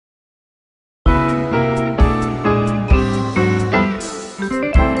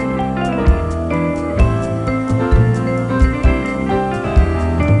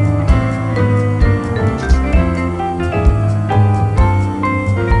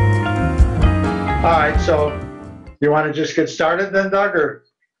All right, so you want to just get started then, Doug, or?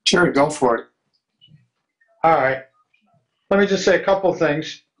 Sure, go for it. All right. Let me just say a couple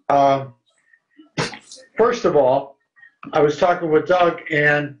things. First of all, I was talking with Doug,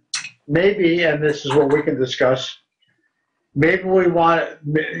 and maybe, and this is what we can discuss, maybe we want,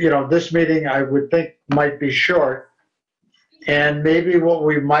 this meeting I would think might be short, and maybe what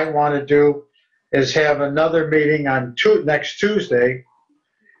we might want to do is have another meeting on next Tuesday,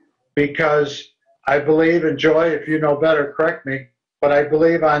 because I believe, and Joy, if you know better, correct me, but I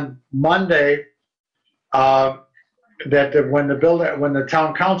believe on Monday, when the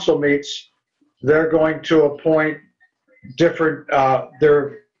town council meets, they're going to appoint different, they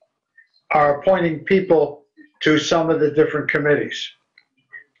are appointing people to some of the different committees.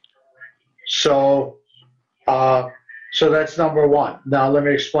 So that's number one. Now let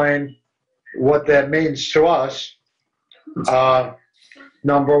me explain what that means to us.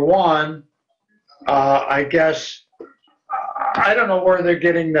 Number one, I guess, I don't know where they're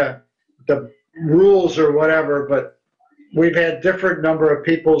getting the rules or whatever, but we've had different number of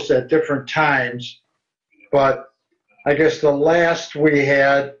peoples at different times. But I guess the last we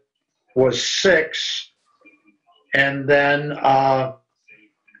had was 6. And then,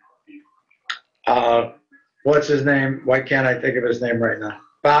 what's his name? Why can't I think of his name right now?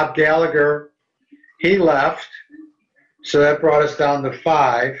 Bob Gallagher, he left. So that brought us down to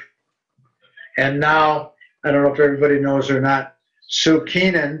 5. And now, I don't know if everybody knows or not, Sue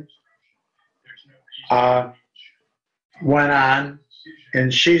Keenan went on,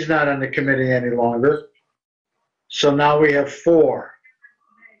 and she's not on the committee any longer. So now we have 4.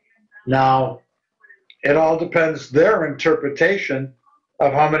 Now, it all depends their interpretation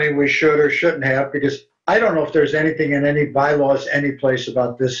of how many we should or shouldn't have, because I don't know if there's anything in any bylaws any place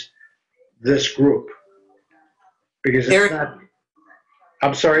about this group. Because it's not.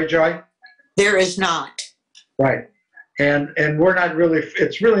 I'm sorry, Joy? There is not. Right. And we're not really,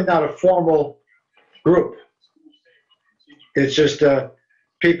 it's really not a formal group. It's just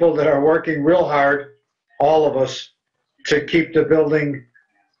people that are working real hard, all of us, to keep the building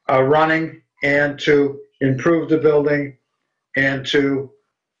running and to improve the building and to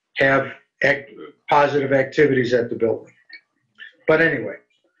have positive activities at the building. But anyway,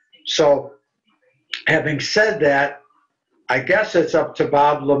 so having said that, I guess it's up to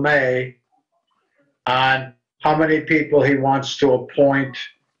Bob LeMay on how many people he wants to appoint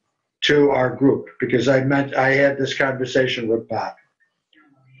to our group, because I had this conversation with Bob.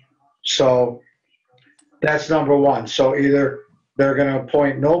 So that's number one. So either they're going to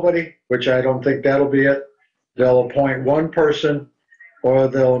appoint nobody, which I don't think that'll be it. They'll appoint 1 person, or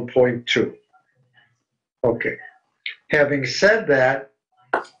they'll appoint 2. Okay. Having said that,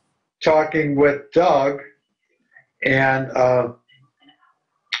 talking with Doug, and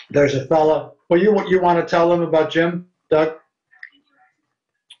there's a fella. Well, you want to tell them about Jim, Doug?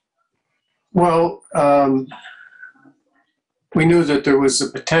 Well, we knew that there was a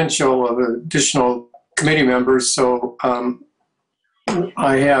potential of additional committee members, so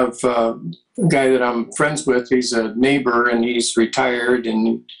I have a guy that I'm friends with. He's a neighbor, and he's retired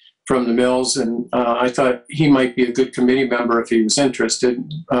and from the mills, and I thought he might be a good committee member if he was interested.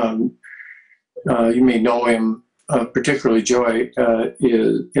 You may know him, particularly Joy.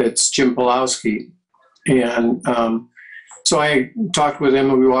 It's Jim Pulowski. And so I talked with him,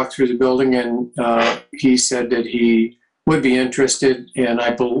 and we walked through the building, and he said that he would be interested, and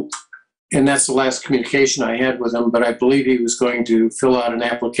that's the last communication I had with him, but I believe he was going to fill out an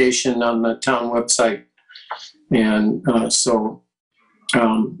application on the town website. And so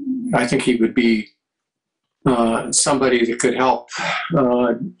I think he would be somebody that could help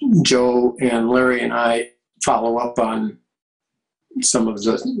Joe and Larry and I follow up on some of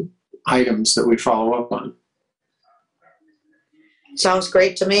the items that we follow up on. Sounds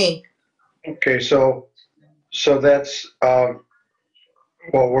great to me. Okay, so that's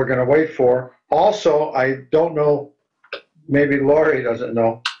what we're going to wait for. Also, I don't know, maybe Lori doesn't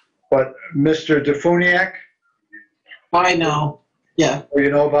know, but Mr. Defuniak? I know, yeah. You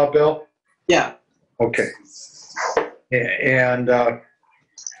know about Bill? Yeah. Okay. And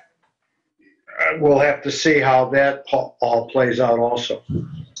we'll have to see how that all plays out also.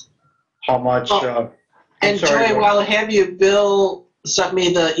 How much... and Joy, while I have you, Bill sent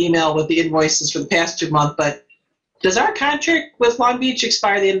me the email with the invoices for the past 2 months, but does our contract with Long Beach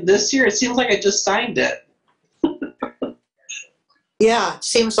expire the end of this year? It seems like I just signed it. Yeah,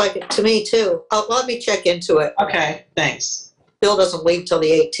 seems like it to me too. Let me check into it. Okay, thanks. Bill doesn't leave till the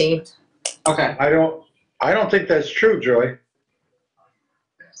 18th. Okay. I don't think that's true, Joy.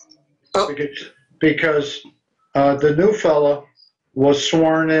 Oh. Because the new fella was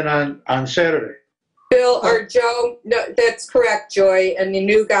sworn in on Saturday. Bill or Joe, no, that's correct, Joy. And the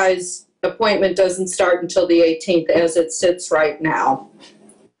new guy's appointment doesn't start until the 18th as it sits right now.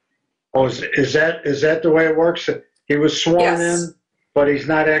 Oh, is that the way it works? He was sworn Yes. in, but he's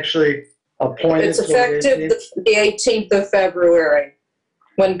not actually appointed? It's till the effective 18th? the 18th of February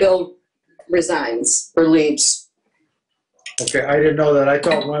when Bill resigns or leaves. Okay, I didn't know that. I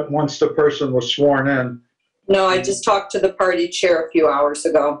thought once the person was sworn in. No, I just talked to the party chair a few hours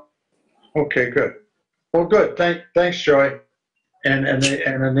ago. Okay, good. Well, good. Thanks, Joy and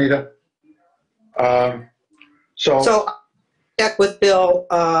Anita. So check with Bill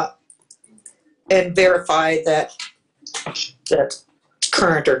and verify that that's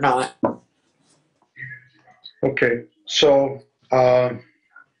current or not. Okay, so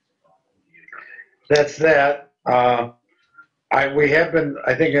that's that. We have been,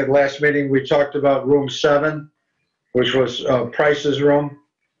 I think at last meeting, we talked about room 7, which was Price's room.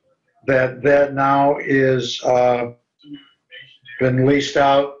 That now is been leased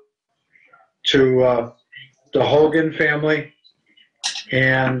out to the Hogan family.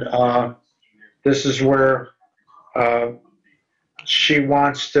 And this is where she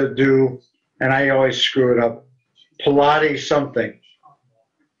wants to do, and I always screw it up, Pilates something.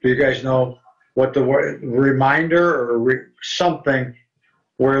 Do you guys know what the word, reminder or something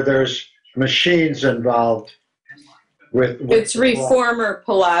where there's machines involved with It's Reformer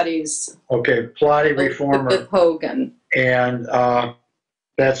Pilates. Okay, Pilates Reformer. With Hogan. And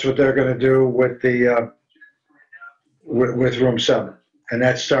that's what they're going to do with the with room 7. And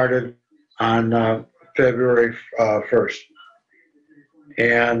that started on February 1st.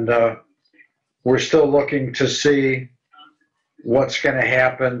 And we're still looking to see what's going to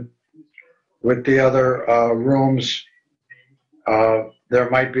happen with the other rooms. There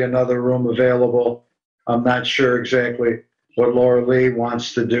might be another room available. I'm not sure exactly what Laura Lee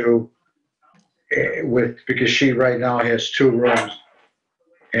wants to do because she right now has 2 rooms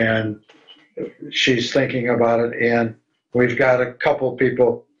and she's thinking about it, and we've got a couple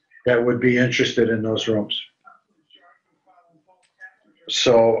people that would be interested in those rooms.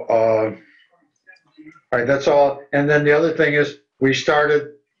 So, all right, that's all. And then the other thing is we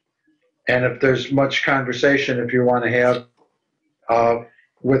started, and if there's much conversation, if you want to have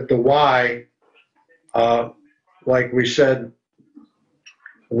with the Y, like we said,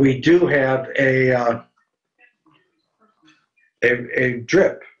 we do have a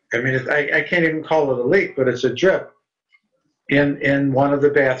drip. I mean, I can't even call it a leak, but it's a drip in one of the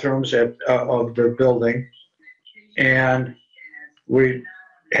bathrooms of the building, and we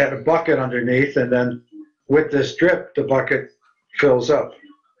had a bucket underneath, and then with this drip, the bucket fills up.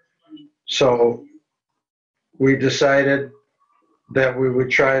 So we decided that we would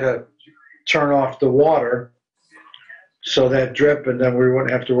try to turn off the water so that drip, and then we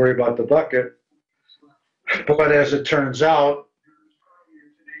wouldn't have to worry about the bucket. But as it turns out,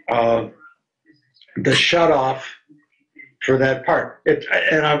 the shutoff for that part,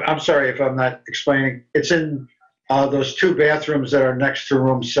 and I'm sorry if I'm not explaining, it's in those 2 bathrooms that are next to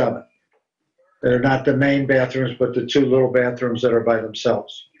room 7. They're not the main bathrooms, but the 2 little bathrooms that are by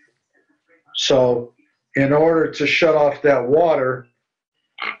themselves. So in order to shut off that water,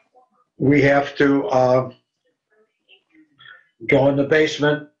 we have to go in the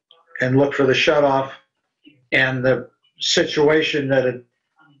basement and look for the shutoff. And the situation that it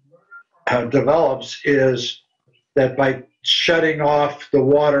develops is that by shutting off the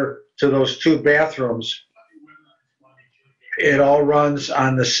water to those 2 bathrooms, it all runs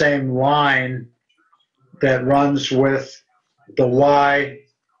on the same line that runs with the Y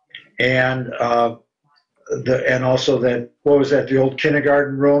and and also that, what was that, the old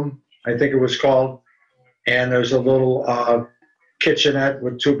kindergarten room, I think it was called. And there's a little kitchenette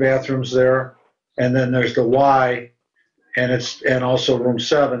with 2 bathrooms there. And then there's the Y, and also room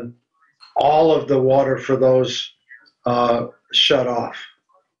 7. All of the water for those shut off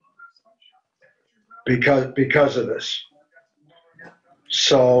because of this.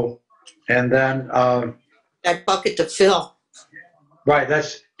 So, and then That bucket to fill. right,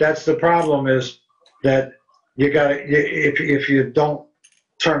 that's the problem, is that you got to, if you don't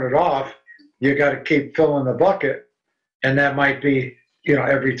turn it off, you got to keep filling the bucket, and that might be,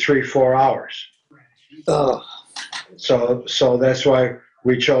 every 3-4 hours. Oh. So that's why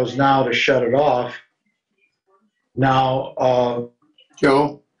we chose now to shut it off. Now,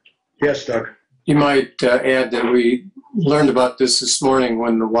 Joe, yes, Doug. you might add that we learned about this morning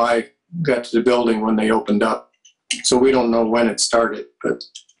when the Y got to the building when they opened up. So we don't know when it started, but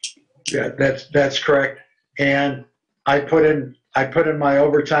Yeah, that's correct. And I put in my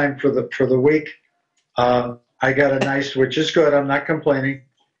overtime for the week. I got a nice, which is good, I'm not complaining,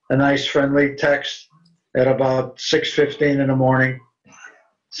 a nice friendly text at about 6:15 in the morning.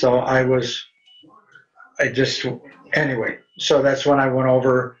 So anyway, so that's when I went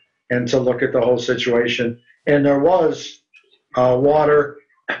over and to look at the whole situation. And there was water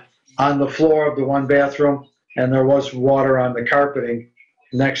on the floor of the one bathroom, and there was water on the carpeting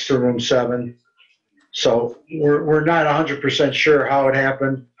next to room 7. So we're not 100% sure how it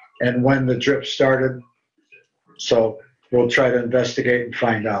happened and when the drip started. So we'll try to investigate and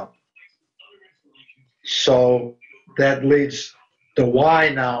find out. So that leads to why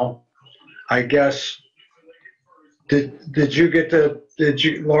now, I guess. Did you,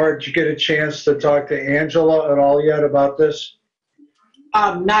 Laura, did you get a chance to talk to Angela at all yet about this?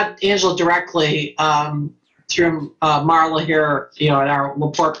 Not Angela directly, through Marla here, at our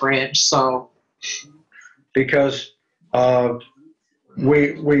LaPorte branch. So, because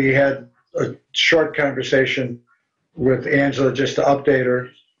we had a short conversation with Angela just to update her,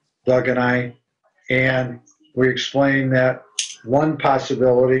 Doug and I, and we explained that one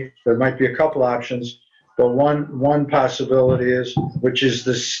possibility, there might be a couple options, but one possibility is, which is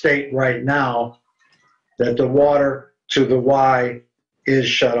the state right now, that the water to the Y is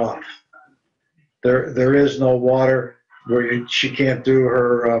shut off. There is no water where she can't do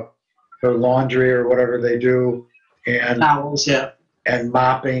her laundry or whatever they do, and towels, yeah. and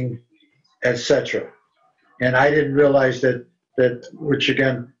mopping, etc. And I didn't realize that which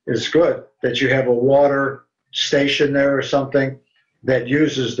again is good, that you have a water station there or something that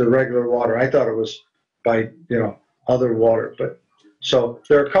uses the regular water. I thought it was by other water, but so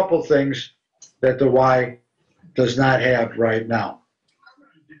there are a couple things that the Y does not have right now.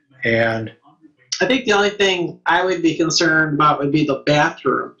 And I think the only thing I would be concerned about would be the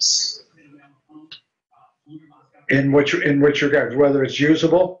bathrooms. in which regard, whether it's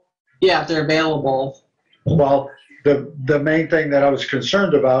usable? Yeah, if they're available. Well, the main thing that I was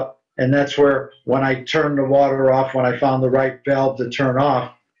concerned about, and that's where when I turned the water off, when I found the right valve to turn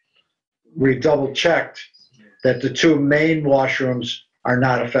off, we double checked that the 2 main washrooms are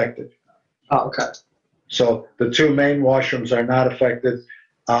not affected. Oh, okay. So the 2 main washrooms are not affected.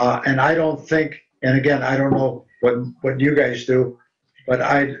 And I don't think, and again, I don't know what you guys do, but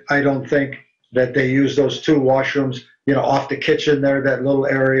I don't think that they use those 2 washrooms, off the kitchen there, that little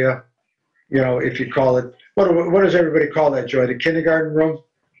area, if you call it, what does everybody call that, Joy? The kindergarten room?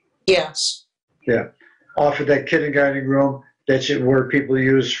 Yes. Yeah. Off of that kindergarten room, that's where people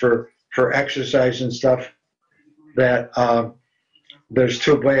use for exercise and stuff, that there's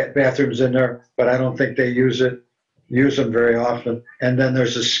 2 bathrooms in there, but I don't think they use them very often. And then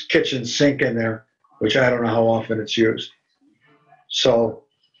there's this kitchen sink in there, which I don't know how often it's used. So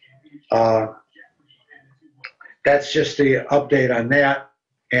that's just the update on that.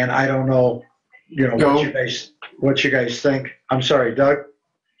 And I don't know, what you guys think. I'm sorry, Doug?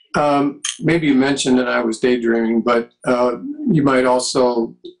 Maybe you mentioned that I was daydreaming, but you might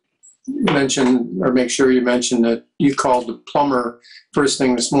also mention, or make sure you mention, that you called the plumber first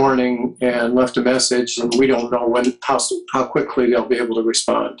thing this morning and left a message, and we don't know how quickly they'll be able to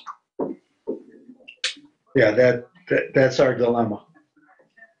respond. Yeah, that's our dilemma.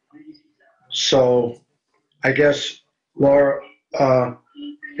 So I guess, Laura,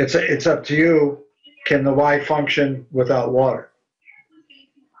 it's up to you. Can the Y function without water?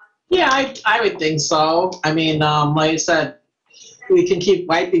 Yeah, I would think so. I mean, like I said, we can keep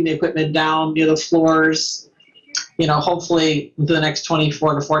wiping the equipment down near the floors. Hopefully within the next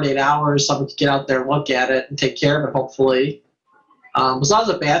 24 to 48 hours, someone can get out there and look at it and take care of it, hopefully. As long as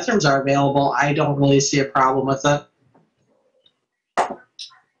the bathrooms are available, I don't really see a problem with it.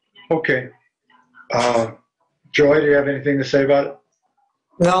 Okay. Joy, do you have anything to say about it?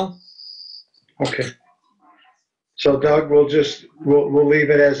 No. Okay. So Doug, we'll leave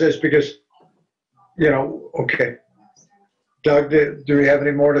it as is because, okay. Doug, do we have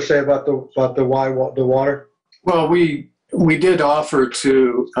any more to say about the water? Well, we did offer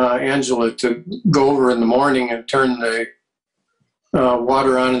to Angela to go over in the morning and turn the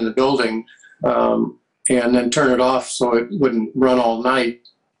water on in the building, and then turn it off so it wouldn't run all night,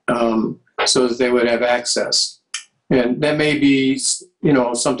 so that they would have access. And that may be,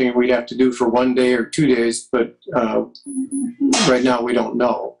 something we'd have to do for 1 day or 2 days, but right now we don't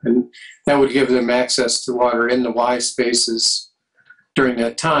know. And that would give them access to water in the Y spaces during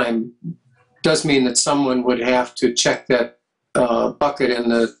that time. Does mean that someone would have to check that bucket in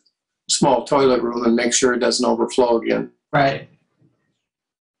the small toilet room and make sure it doesn't overflow again. Right.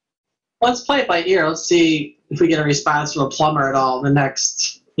 Let's play it by ear. Let's see if we get a response from a plumber at all in the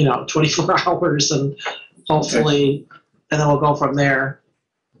next, 24 hours, and hopefully, and then we'll go from there.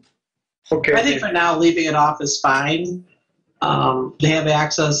 Okay. I think for now, leaving it off is fine. they have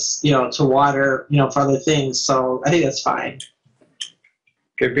access, to water, for other things. So I think that's fine.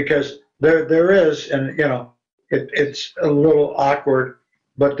 Okay, because there is, and it's a little awkward,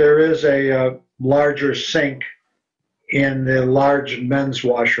 but there is a larger sink in the large men's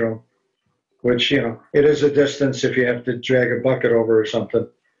washroom, which, it is a distance if you have to drag a bucket over or something.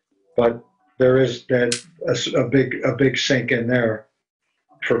 But there is a big sink in there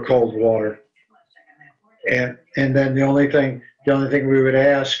for cold water. And then the only thing we would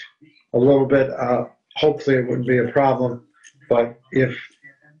ask a little bit, hopefully it wouldn't be a problem, but if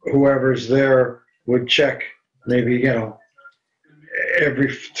whoever's there would check maybe, every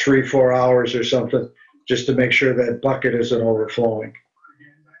 3-4 hours or something, just to make sure that bucket isn't overflowing,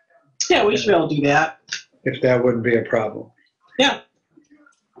 Yeah, we should be able to do that. if that wouldn't be a problem. Yeah.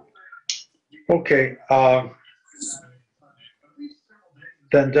 Okay,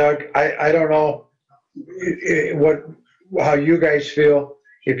 then Doug, I don't know how you guys feel,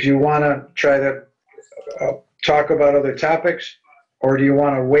 if you want to try to talk about other topics, or do you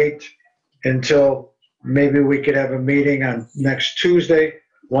want to wait until maybe we could have a meeting on next Tuesday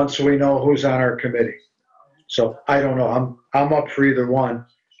once we know who's on our committee? So I don't know. I'm up for either one.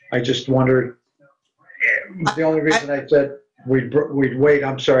 I just wondered. The only reason I said we'd wait.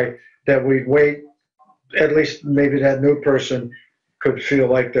 I'm sorry, that we'd wait. At least maybe that new person could feel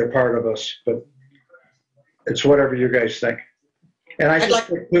like they're part of us. But it's whatever you guys think. And I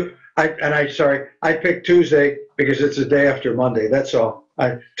picked Tuesday because it's the day after Monday. That's all.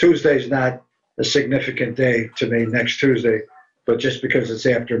 Tuesday's not a significant day to me, next Tuesday, but just because it's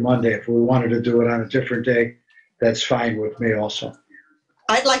after Monday, if we wanted to do it on a different day, that's fine with me also.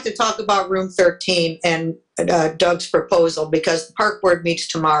 I'd like to talk about room 13 and Doug's proposal, because the park board meets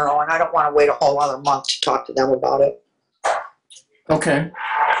tomorrow and I don't want to wait a whole other month to talk to them about it. Okay.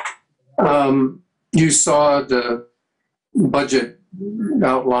 You saw the budget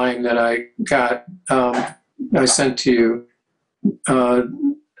outline that I got, I sent to you.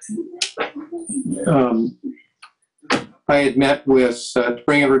 I had met with, to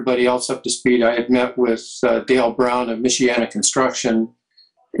bring everybody else up to speed, I had met with Dale Brown of Michiana Construction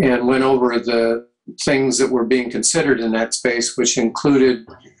and went over the things that were being considered in that space, which included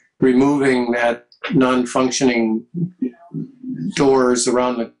removing that non-functioning doors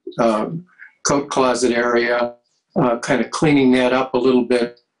around the coat closet area, kind of cleaning that up a little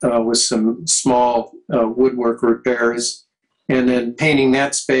bit with some small woodwork repairs, and then painting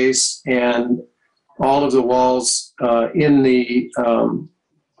that space and all of the walls in the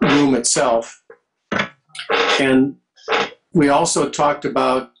room itself. And we also talked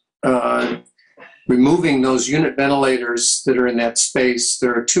about removing those unit ventilators that are in that space.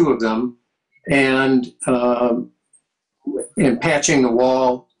 There are 2 of them, and patching the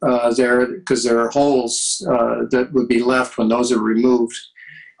wall there, because there are holes that would be left when those are removed,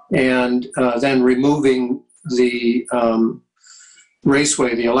 and then removing the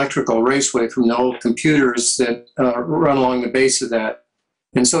raceway, the electrical raceway from the old computers that run along the base of that.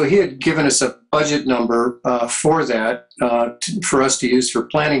 And so he had given us a budget number for that, for us to use for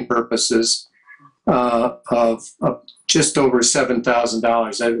planning purposes, of just over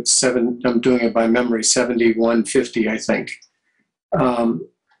 $7,000. I'm doing it by memory, $7,150, I think.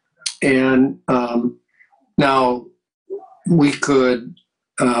 Now we could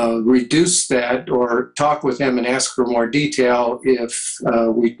reduce that or talk with him and ask for more detail if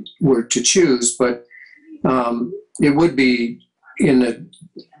we were to choose, but it would be in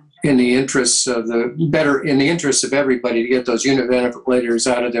the interests of everybody to get those unit ventilators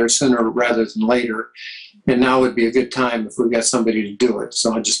out of there sooner rather than later. And now would be a good time if we got somebody to do it.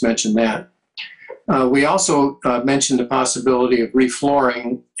 So I just mentioned that. We also mentioned the possibility of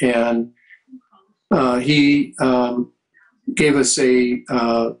reflooring, and he gave us a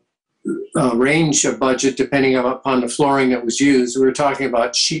range of budget depending upon the flooring that was used. We were talking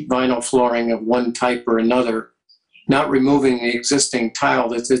about sheet vinyl flooring of one type or another, not removing the existing tile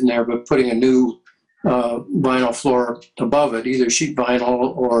that's in there, but putting a new vinyl floor above it, either sheet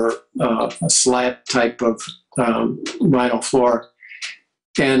vinyl or a slat type of vinyl floor.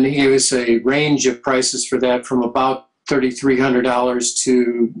 And he gave us a range of prices for that from about $3,300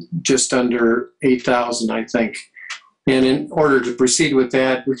 to just under $8,000, I think. And in order to proceed with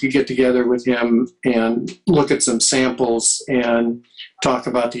that, we could get together with him and look at some samples and talk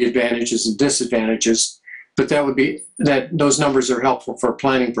about the advantages and disadvantages. But those numbers are helpful for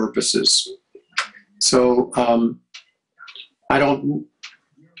planning purposes. So I don't,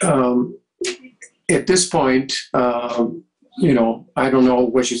 at this point, I don't know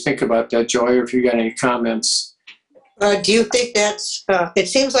what you think about that, Joy, or if you got any comments. Do you think that's, it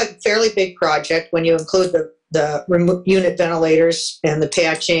seems like a fairly big project when you include the unit ventilators and the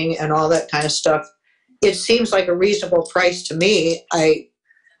patching and all that kind of stuff, it seems like a reasonable price to me.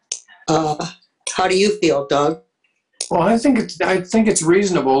 How do you feel, Doug? Well, I think it's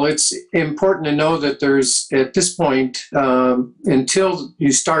reasonable. It's important to know that there's, at this point, until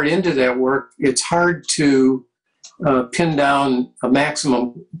you start into that work, it's hard to pin down a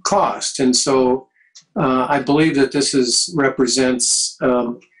maximum cost. And so I believe that this represents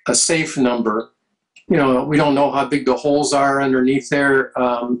a safe number. You know, we don't know how big the holes are underneath there.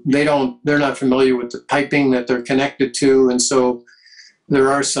 They're not familiar with the piping that they're connected to, and so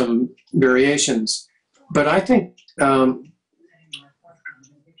there are some variations. But I think, and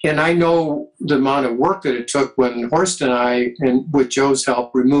I know the amount of work that it took when Horst and I, and with Joe's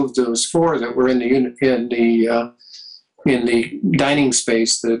help, removed those 4 that were in the dining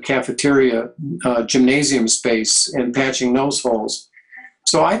space, the cafeteria, gymnasium space, and patching those holes.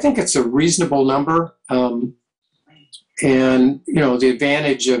 So I think it's a reasonable number. And, you know, the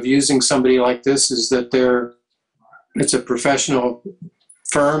advantage of using somebody like this is that it's a professional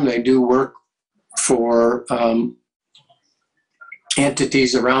firm. They do work for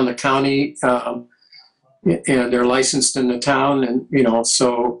entities around the county, and they're licensed in the town. And, you know,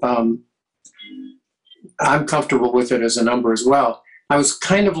 so I'm comfortable with it as a number as well. I was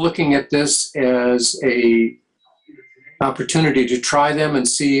kind of looking at this as a opportunity to try them and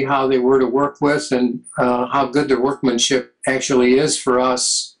see how they were to work with, and how good their workmanship actually is for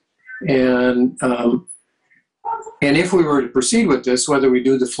us. And if we were to proceed with this, whether we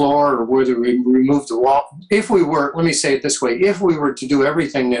do the floor or whether we remove the wall, let me say it this way, if we were to do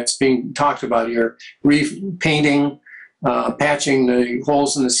everything that's being talked about here, repainting, patching the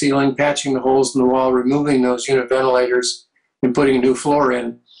holes in the ceiling, patching the holes in the wall, removing those unit ventilators, and putting a new floor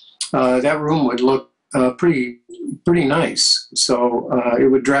in, that room would look pretty nice. So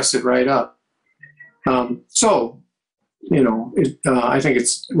it would dress it right up. So, you know, I think it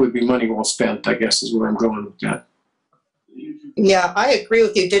would be money well spent, I guess, is where I'm going with that. Yeah, I agree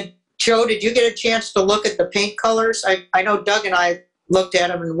with you. Joe, did you get a chance to look at the paint colors? I know Doug and I looked at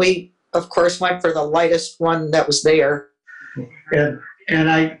them, and we, of course, went for the lightest one that was there. And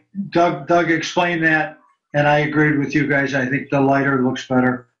Doug explained that, and I agreed with you guys. I think the lighter looks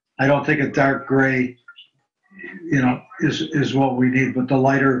better. I don't think a dark gray, you know, is what we need, but the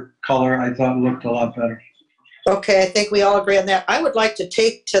lighter color I thought looked a lot better. Okay, I think we all agree on that. I would like to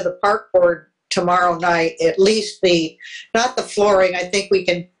take to the park board tomorrow night at least not the flooring. I think we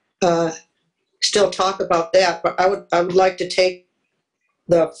can still talk about that, but I would like to take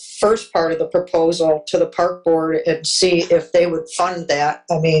the first part of the proposal to the park board and see if they would fund that.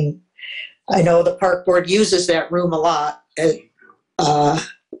 I mean, I know the park board uses that room a lot, and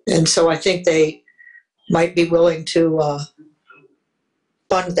so I think they might be willing to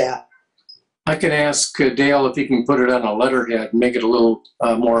fund that. I can ask Dale if he can put it on a letterhead and make it a little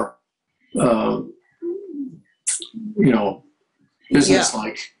more, you know,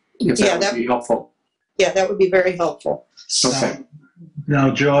 business-like, if that would be helpful. Yeah, that would be very helpful. Okay. Now,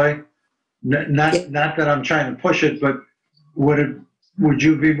 Joy, not that I'm trying to push it, but would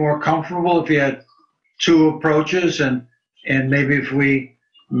you be more comfortable if you had 2 approaches, and maybe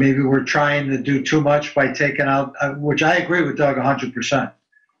we're trying to do too much by taking out, which I agree with Doug 100%.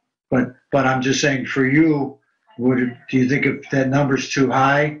 But I'm just saying, for you, do you think if that number's too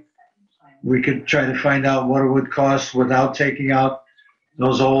high, we could try to find out what it would cost without taking out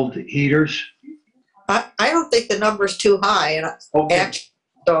those old heaters? I don't think the number's too high, and Okay.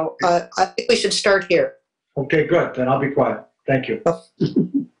 So I think we should start here. Okay, good. Then I'll be quiet. Thank you. Well,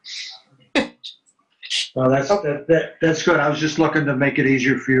 that's good. I was just looking to make it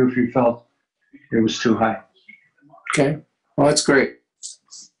easier for you if you felt it was too high. Okay. Well, that's great.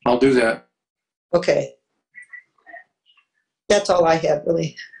 I'll do that. Okay. That's all I had,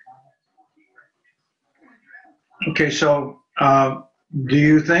 really. Okay, so do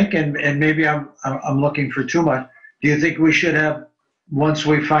you think, and maybe I'm looking for too much, do you think we should have, once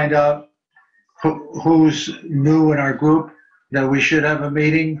we find out who's new in our group, that we should have a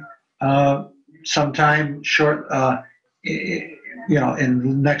meeting sometime short, you know,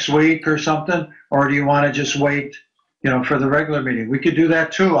 in next week or something? Or do you want to just wait, you know, for the regular meeting? We could do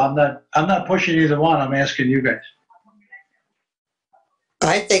that too. I'm not pushing either one. I'm asking you guys.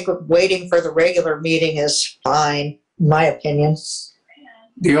 I think waiting for the regular meeting is fine, in my opinion.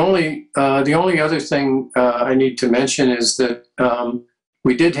 The only other thing I need to mention is that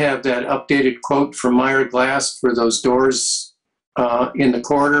we did have that updated quote from Meyer Glass for those doors in the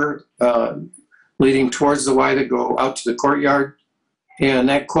corridor leading towards the Y that go out to the courtyard. And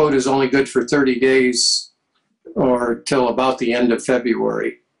that quote is only good for 30 days or till about the end of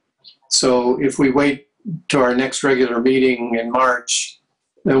February. So if we wait to our next regular meeting in March,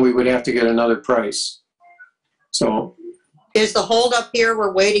 then we would have to get another price. So, Is the holdup here,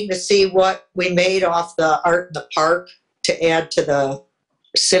 we're waiting to see what we made off the art in the park to add to the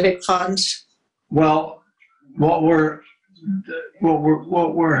civic funds? Well, what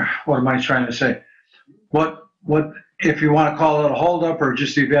am I trying to say? What, if you want to call it a holdup or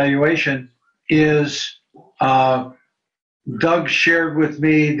just evaluation, is Doug shared with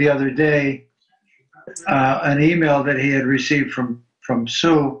me the other day an email that he had received from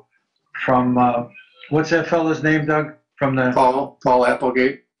Sue, from, what's that fellow's name, Doug? From the Paul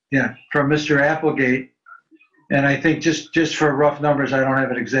Applegate. Yeah, from Mr. Applegate. And I think just for rough numbers, I don't have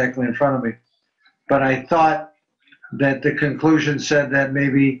it exactly in front of me, but I thought that the conclusion said that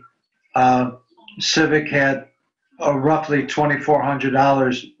maybe Civic had roughly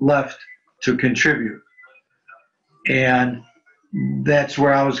 $2,400 left to contribute. And that's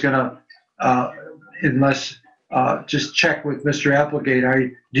where I was gonna, just check with Mr. Applegate.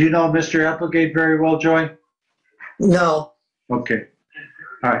 Do you know Mr. Applegate very well, Joy? No. Okay.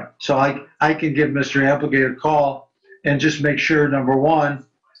 All right. So I can give Mr. Applegate a call and just make sure, number one,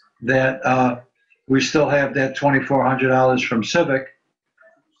 that we still have that $2,400 from Civic.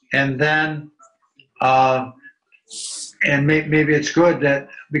 And then, maybe it's good that,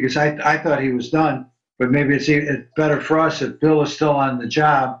 because I thought he was done, but maybe it's better for us if Bill is still on the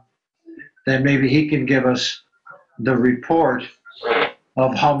job, then maybe he can give us the report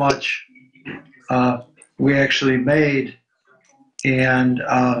of how much we actually made. And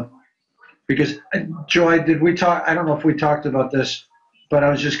because Joy, did we talk? I don't know if we talked about this, but I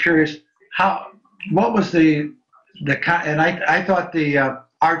was just curious what was and I thought the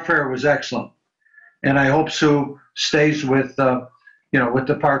art fair was excellent, and I hope Sue stays with with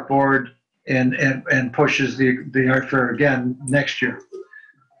the park board and pushes the art fair again next year.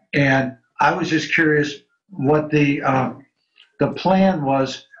 And I was just curious what the plan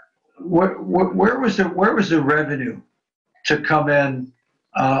was. Where was the revenue to come in?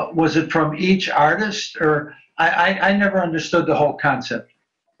 Was it from each artist, or I never understood the whole concept.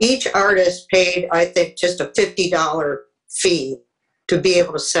 Each artist paid, I think, just a $50 fee to be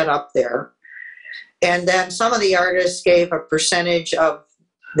able to set up there. And then some of the artists gave a percentage of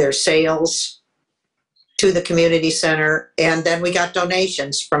their sales to the community center. And then we got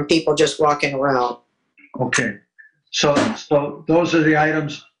donations from people just walking around. Okay. So those are the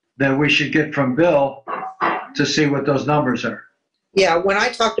items that we should get from Bill to see what those numbers are. Yeah, when I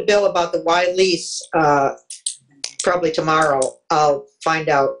talk to Bill about the Y lease, probably tomorrow, I'll find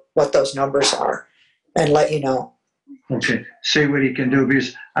out what those numbers are and let you know. Okay, see what he can do,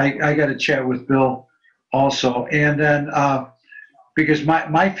 because I got to chat with Bill also. And then, because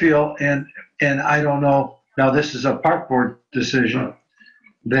my feel, and I don't know, now this is a park board decision,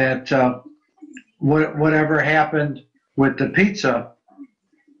 that whatever happened with the pizza,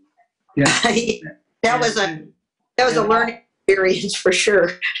 that was a learning experience for sure.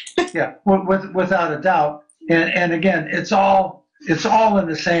 Yeah, without a doubt. And again, it's all in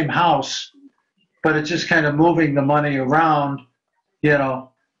the same house, but it's just kind of moving the money around,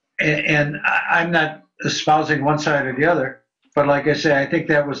 and I'm not espousing one side or the other, but like I say, I think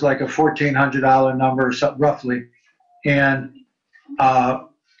that was like a $1,400 number or something, roughly. And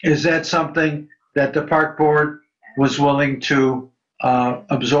is that something that the park board was willing to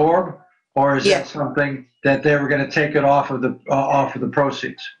absorb, or is that something that they were going to take it off of the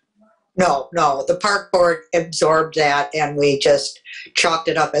proceeds? No, the park board absorbed that, and we just chalked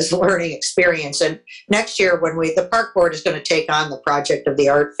it up as a learning experience. And next year, the park board is going to take on the project of the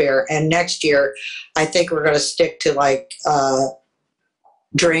art fair, and next year, I think we're going to stick to like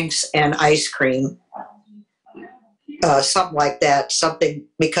drinks and ice cream, something like that. Something,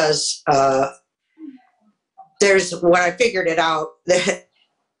 because when I figured it out,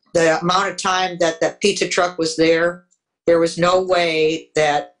 the amount of time that the pizza truck was there was no way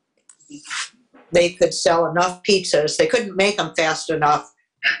that they could sell enough pizzas. They couldn't make them fast enough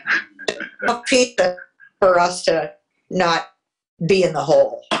pizza for us to not be in the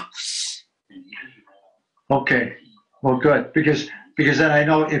hole. Okay, well, good, because then I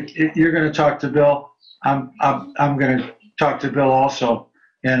know if you're going to talk to Bill, I'm going to talk to Bill also,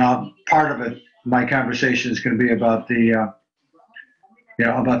 and part of it, my conversation is going to be about the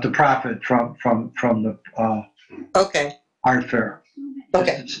about the profit from the art fair.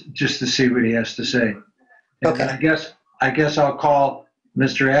 Okay. Just to see what he has to say. And okay. I guess I'll call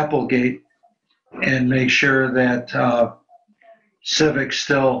Mr. Applegate and make sure that Civic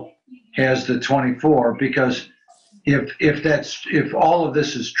still has the 24, because if all of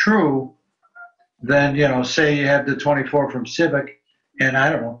this is true, then say you have the 24 from Civic and I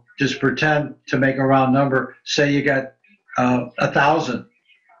don't know, just pretend to make a round number, say you got 1,000,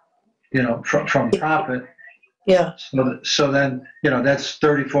 from profit. Yeah, So then, that's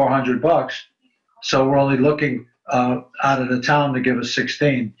 $3,400. So we're only looking out of the town to give us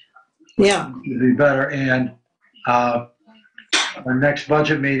 16. yeah, It'd be better. And our next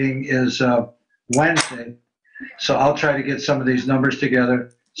budget meeting is Wednesday. So I'll try to get some of these numbers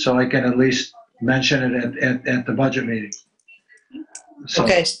together so I can at least mention it at the budget meeting. So,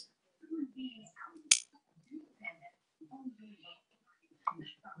 okay.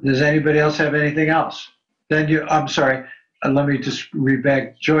 does anybody else have anything else? Then I'm sorry, let me just read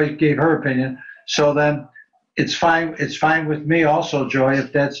back. Joy gave her opinion. So then it's fine with me also, Joy,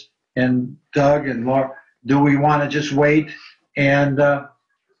 if that's, and Doug and Laura, do we want to just wait and to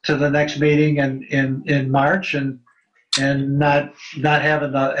the next meeting in March and not have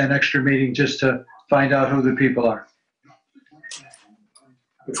an extra meeting just to find out who the people are?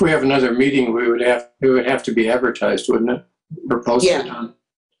 If we have another meeting, it would have to be advertised, wouldn't it? Or posted Yeah. on.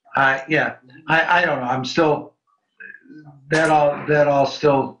 Yeah, I don't know. I'm still, that all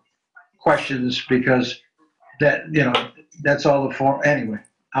still questions because that's all the form. Anyway,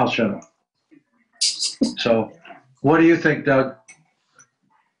 I'll shut up. So what do you think, Doug?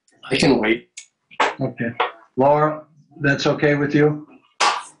 I can wait. Okay. Laura, that's okay with you?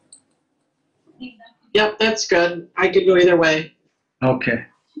 Yep, that's good. I could go either way. Okay.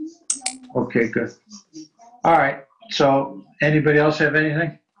 Okay, good. All right. So anybody else have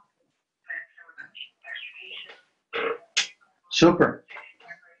anything? Super.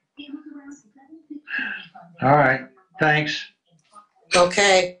 All right. Thanks.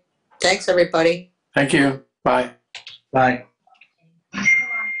 Okay. Thanks, everybody. Thank you. Bye. Bye.